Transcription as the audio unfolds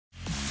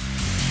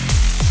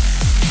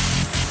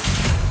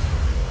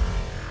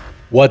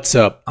What's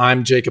up?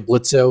 I'm Jacob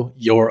Blitzo,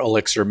 your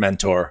Elixir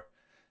mentor.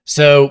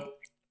 So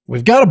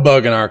we've got a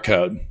bug in our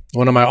code.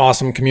 One of my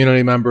awesome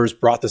community members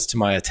brought this to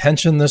my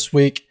attention this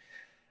week.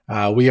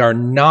 We are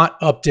not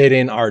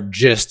updating our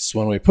gists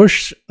when we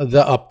push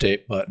the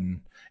update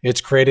button. It's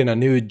creating a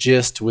new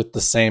gist with the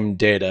same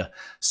data.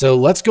 So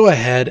let's go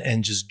ahead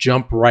and just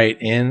jump right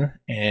in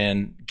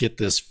and get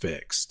this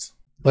fixed.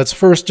 Let's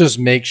first just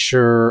make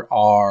sure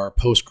our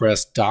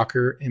Postgres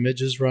Docker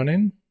image is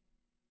running.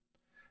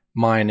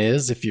 Mine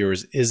is. If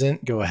yours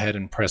isn't, go ahead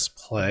and press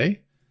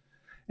play.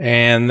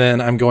 And then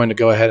I'm going to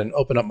go ahead and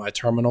open up my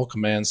terminal,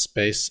 command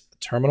space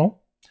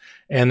terminal,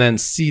 and then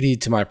CD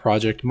to my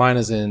project. Mine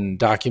is in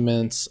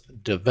Documents,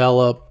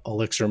 Develop,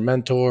 Elixir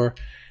Mentor,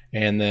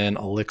 and then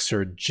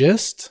Elixir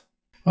Gist.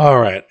 All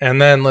right,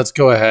 and then let's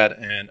go ahead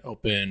and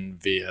open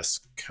VS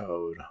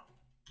Code.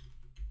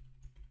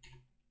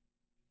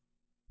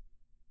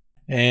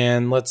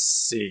 And let's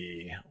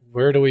see,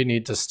 where do we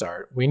need to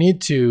start? We need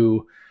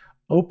to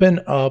open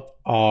up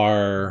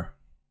our,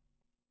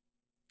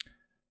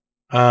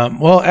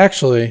 well,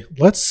 actually,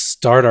 let's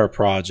start our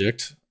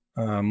project.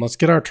 Let's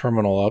get our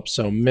terminal up.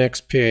 So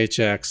mix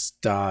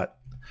phx.server,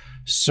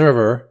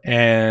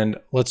 and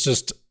let's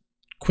just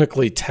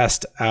quickly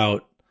test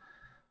out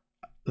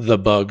the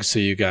bug so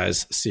you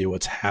guys see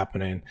what's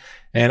happening.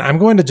 And I'm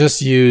going to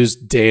just use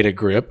data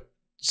grep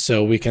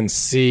so we can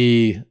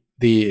see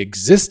the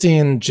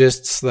existing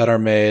gists that are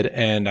made,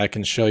 and I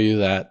can show you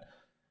that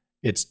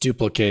it's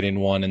duplicating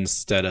one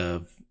instead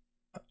of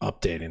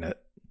updating it.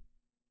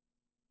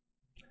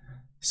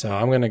 So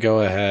I'm going to go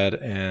ahead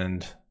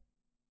and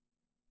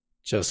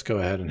just go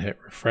ahead and hit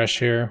refresh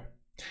here.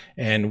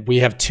 And we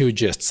have two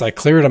gists. I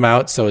cleared them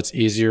out so it's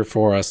easier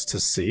for us to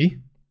see.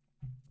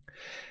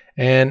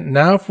 And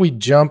now if we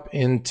jump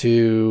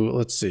into,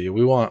 let's see,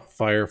 we want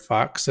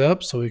Firefox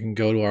up so we can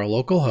go to our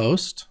local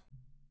host.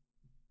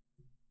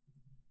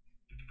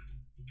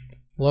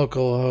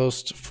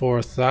 Localhost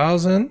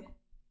 4000.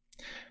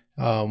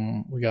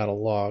 We got to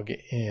log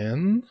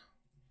in,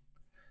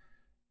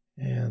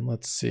 and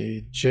let's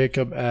see,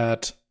 Jacob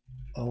at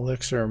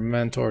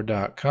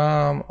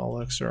elixirmentor.com,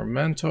 Elixir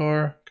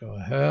Mentor, go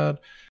ahead.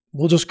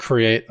 We'll just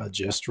create a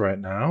gist right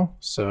now.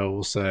 So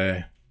we'll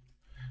say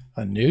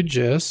a new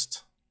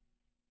gist.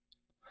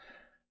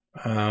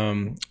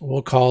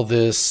 We'll call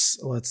this,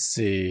 let's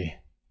see,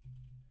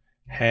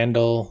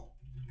 handle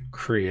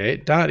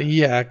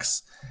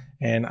create.ex,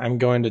 and I'm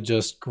going to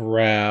just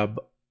grab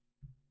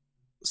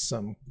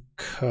some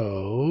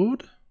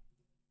code.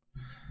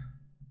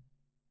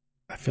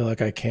 I feel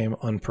like I came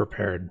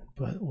unprepared,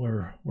 but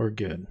we're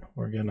good.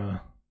 We're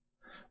gonna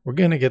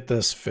get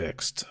this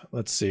fixed.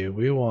 Let's see.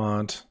 We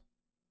want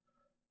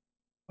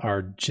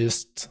our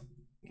gist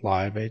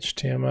live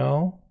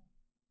HTML.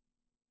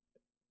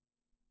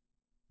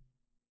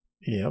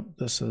 Yep,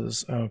 this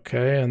is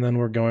okay. And then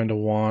we're going to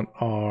want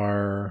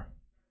our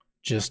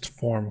gist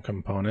form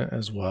component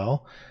as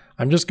well.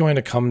 I'm just going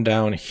to come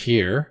down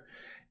here.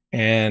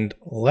 And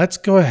let's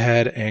go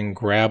ahead and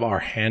grab our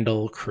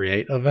handle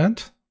create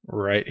event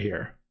right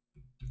here.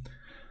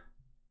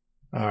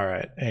 All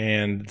right,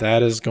 and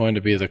that is going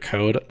to be the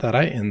code that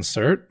I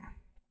insert.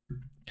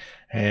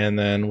 And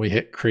then we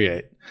hit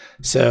create.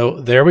 So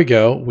there we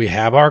go. We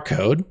have our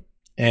code.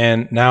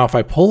 And now if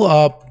I pull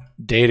up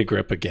data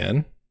grep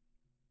again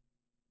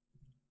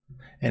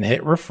and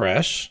hit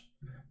refresh,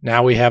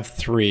 now we have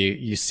three.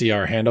 You see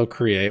our handle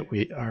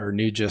create. Our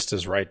new gist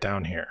is right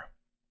down here.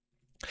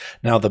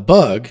 Now the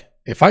bug,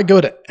 if I go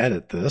to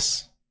edit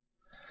this,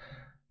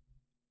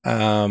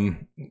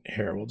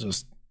 here, we'll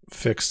just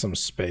fix some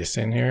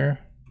spacing here.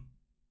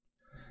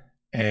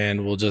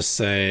 And we'll just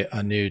say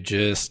a new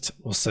gist.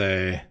 We'll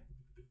say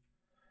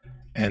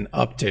an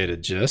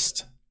updated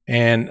gist.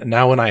 And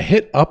now when I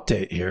hit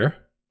update here,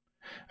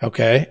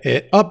 okay,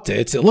 it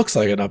updates. It looks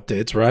like it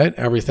updates, right?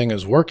 Everything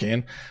is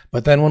working.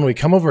 But then when we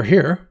come over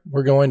here,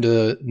 we're going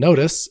to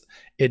notice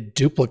it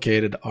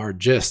duplicated our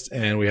gist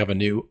and we have a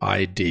new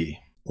ID.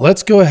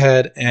 Let's go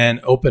ahead and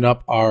open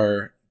up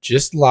our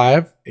gist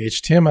live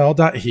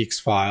html.hex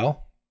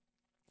file.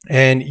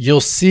 And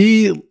you'll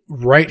see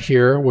right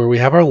here where we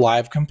have our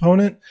live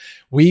component,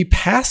 we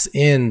pass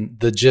in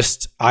the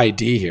gist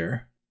ID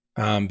here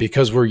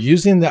because we're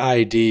using the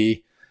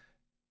ID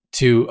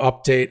to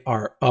update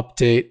our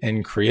update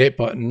and create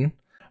button,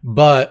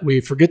 but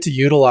we forget to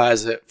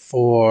utilize it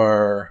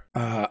for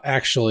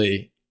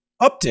actually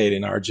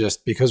updating our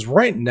gist, because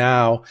right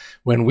now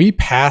when we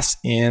pass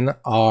in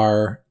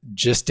our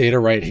gist data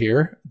right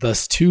here,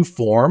 this to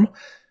form,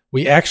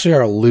 we actually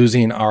are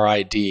losing our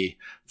ID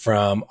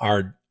from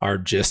our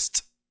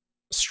gist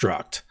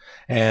struct,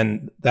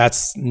 and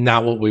that's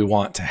not what we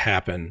want to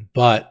happen,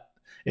 but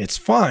it's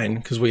fine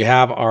because we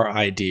have our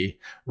ID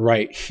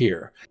right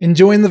here.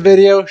 Enjoying the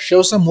video?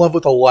 Show some love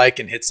with a like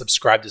and hit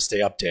subscribe to stay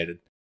updated.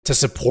 To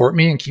support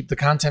me and keep the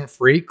content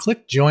free,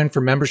 click join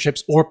for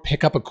memberships or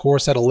pick up a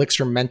course at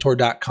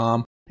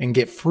elixirmentor.com and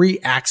get free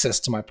access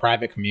to my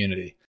private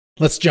community.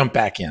 Let's jump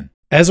back in.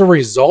 As a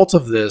result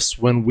of this,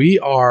 when we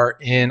are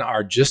in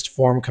our gist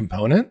form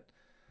component,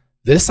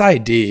 this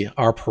ID,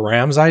 our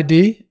params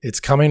ID, it's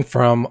coming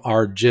from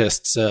our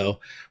gist. So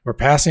we're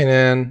passing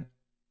in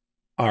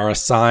our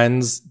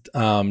assigns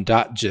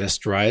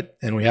 .gist, right?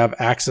 And we have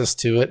access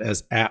to it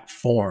as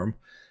 @form.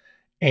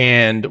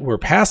 And we're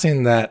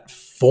passing that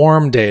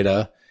form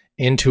data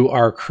into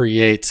our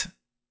create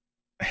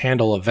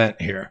handle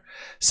event here.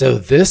 So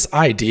this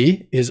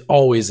ID is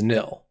always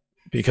nil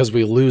because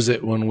we lose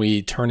it when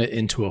we turn it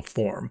into a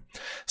form.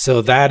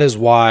 So that is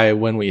why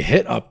when we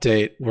hit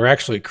update, we're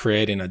actually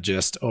creating a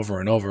gist over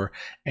and over,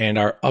 and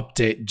our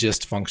update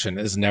gist function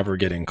is never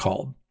getting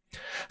called.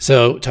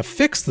 So to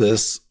fix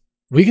this,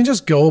 we can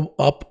just go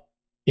up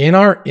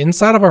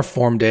inside of our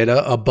form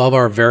data above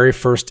our very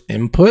first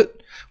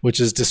input, which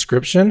is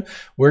description.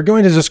 We're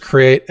going to just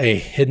create a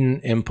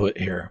hidden input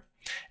here.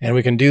 And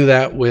we can do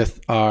that with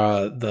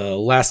the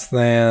less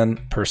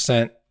than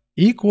 %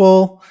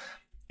 equal.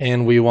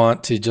 And we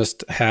want to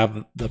just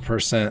have the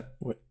 %.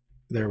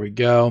 There we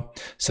go.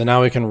 So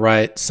now we can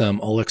write some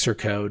Elixir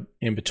code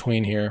in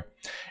between here.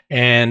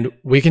 And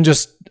we can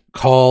just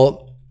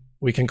call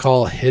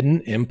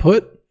hidden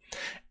input.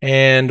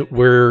 And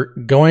we're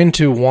going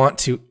to want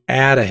to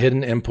add a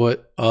hidden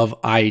input of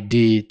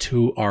ID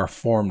to our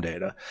form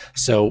data.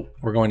 So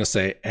we're going to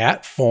say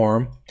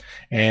 @form,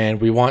 and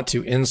we want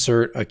to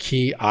insert a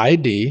key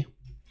ID,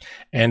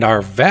 and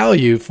our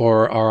value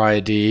for our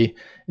ID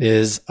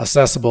is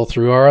accessible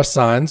through our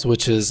assigns,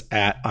 which is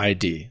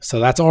 @ID. So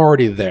that's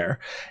already there.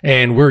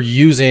 And we're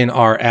using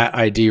our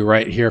 @ID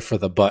right here for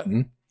the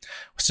button.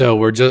 So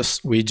we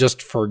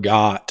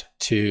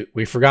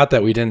forgot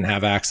that we didn't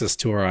have access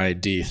to our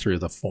ID through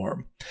the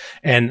form.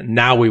 And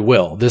now we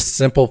will. This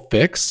simple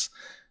fix,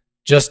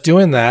 just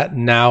doing that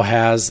now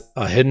has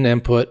a hidden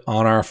input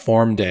on our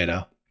form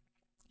data.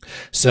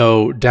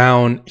 So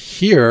down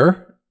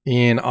here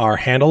in our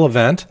handle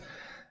event,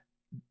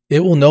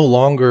 it will no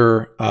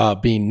longer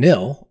be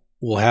nil.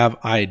 We'll have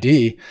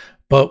ID,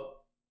 but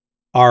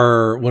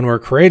when we're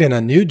creating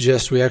a new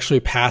gist, we actually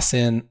pass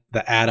in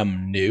the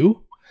atom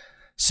new.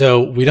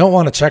 So we don't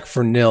want to check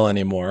for nil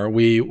anymore.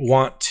 We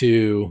want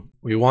to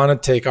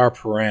take our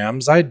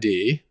params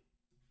ID,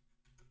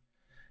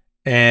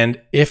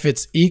 and if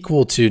it's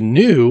equal to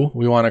new,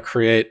 we want to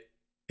create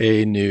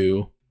a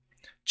new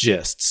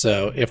gist.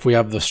 So if we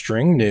have the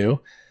string new,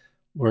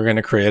 we're going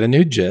to create a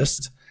new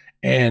gist.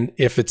 And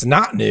if it's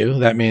not new,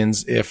 that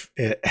means if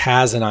it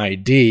has an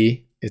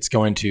ID, it's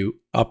going to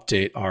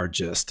update our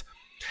gist.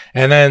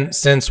 And then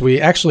since we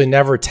actually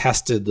never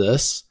tested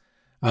this,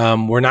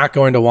 we're not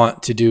going to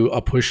want to do a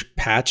push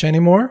patch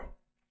anymore.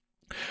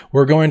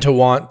 We're going to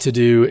want to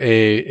do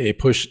a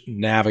push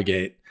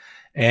navigate.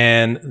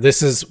 And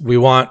we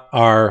want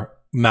our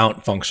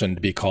mount function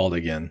to be called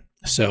again.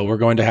 So we're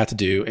going to have to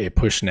do a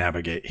push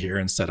navigate here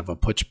instead of a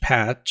push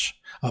patch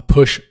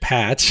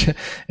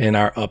in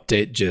our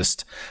update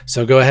gist.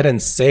 So go ahead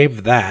and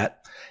save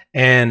that.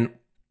 And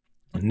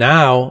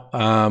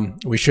now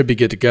we should be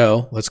good to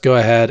go. Let's go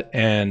ahead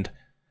and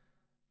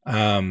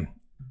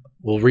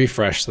we'll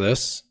refresh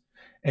this,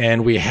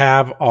 and we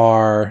have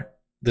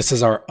this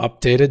is our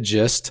updated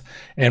gist.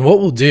 And what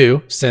we'll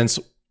do, since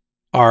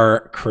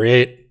our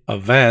create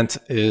event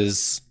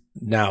is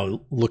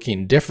now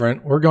looking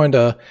different, we're going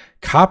to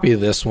copy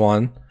this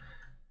one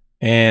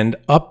and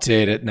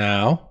update it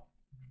now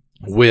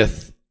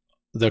with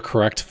the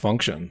correct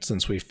function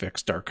since we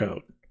fixed our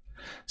code.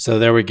 So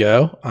there we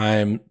go.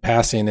 I'm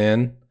passing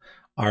in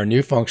our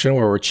new function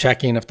where we're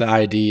checking if the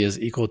ID is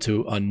equal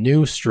to a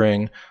new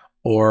string,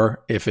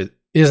 or if it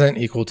isn't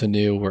equal to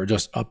new, we're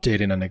just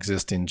updating an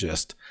existing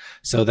gist.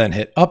 So then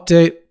hit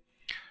update.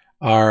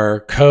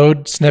 Our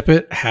code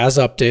snippet has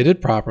updated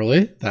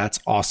properly. That's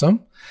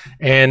awesome.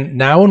 And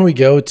now when we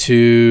go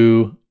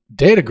to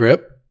data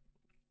grip,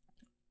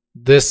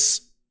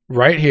 this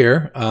right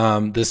here,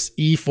 this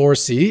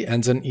E4C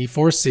ends in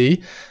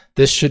E4C,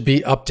 this should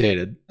be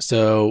updated.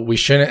 So we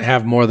shouldn't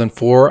have more than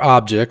 4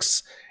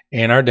 objects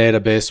in our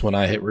database when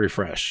I hit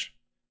refresh.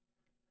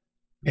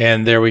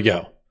 And there we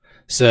go.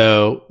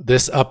 So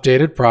this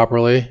updated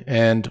properly,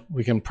 and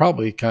we can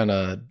probably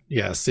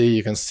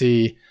you can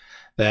see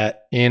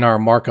that in our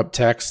markup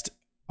text,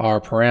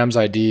 our params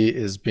ID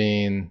is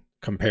being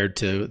compared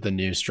to the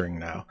new string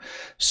now.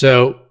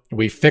 So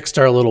we fixed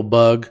our little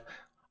bug.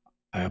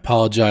 I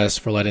apologize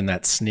for letting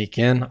that sneak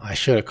in. I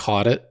should have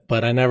caught it,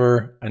 but I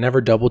never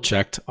double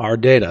checked our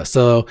data.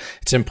 So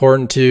it's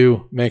important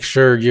to make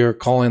sure you're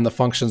calling the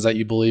functions that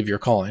you believe you're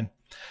calling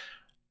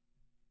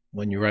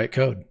when you write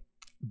code.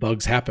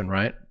 Bugs happen,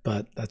 right?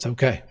 But that's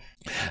okay.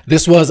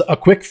 This was a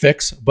quick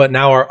fix, but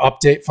now our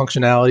update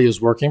functionality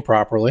is working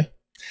properly.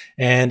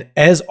 And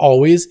as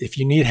always, if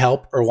you need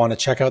help or want to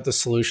check out the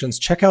solutions,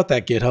 check out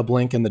that GitHub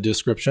link in the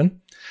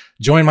description.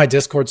 Join my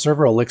Discord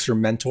server, Elixir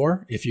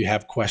Mentor, if you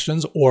have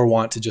questions or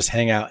want to just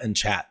hang out and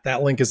chat.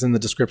 That link is in the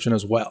description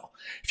as well.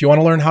 If you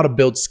want to learn how to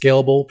build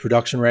scalable,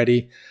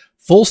 production-ready,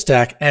 full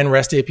stack, and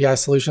REST API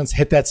solutions,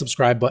 hit that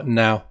subscribe button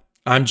now.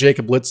 I'm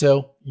Jacob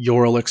Litzo,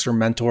 your Elixir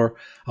Mentor.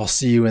 I'll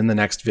see you in the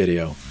next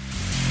video.